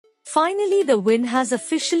Finally, the wind has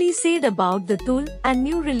officially said about the Tul and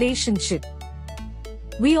Mew relationship.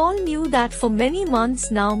 We all knew that for many months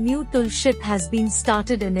now Mew Tul ship has been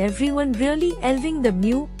started and everyone really envying the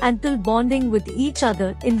Mew and Tul bonding with each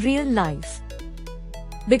other in real life.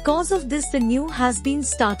 Because of this, the news has been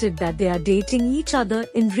started that they are dating each other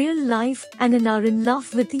in real life and are in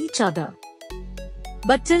love with each other.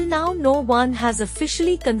 But till now no one has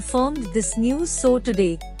officially confirmed this news, so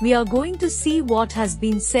today we are going to see what has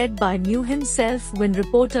been said by Mew himself when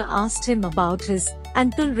reporter asked him about his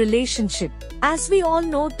and Tul relationship. As we all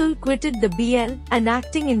know, Tul quitted the BL and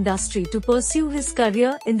acting industry to pursue his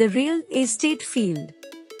career in the real estate field.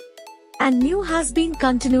 And Mew has been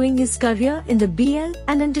continuing his career in the BL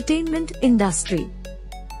and entertainment industry.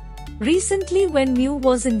 Recently, when Mew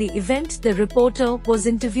was in the event, the reporter was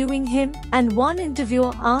interviewing him, and one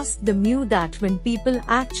interviewer asked the Mew that when people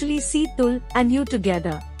actually see Tul and you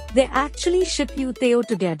together, they actually ship you Theo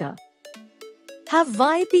together. Have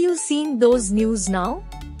you seen those news now?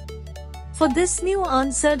 For this, Mew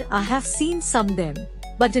answered, I have seen some them,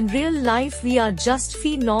 but in real life we are just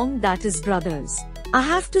phenom, that is brothers. I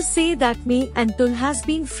have to say that me and Tul has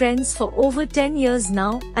been friends for over 10 years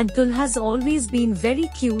now, and Tul has always been very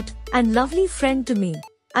cute and lovely friend to me.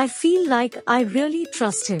 I feel like I really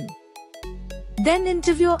trust him. Then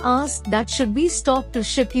interviewer asked that should we stop to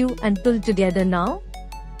ship you and Tul together now?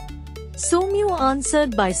 So Mew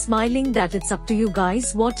answered by smiling that it's up to you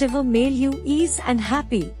guys, whatever made you ease and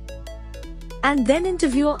happy. And then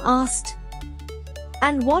interviewer asked,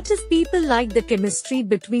 and what if people like the chemistry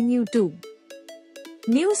between you two?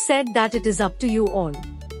 Mew said that it is up to you all.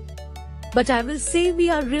 But I will say we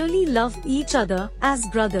are really love each other as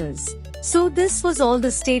brothers. So this was all the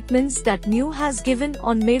statements that Mew has given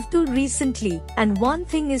on Mewgulf recently, and one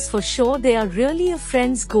thing is for sure, they are really a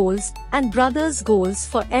friend's goals and brothers' goals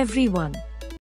for everyone.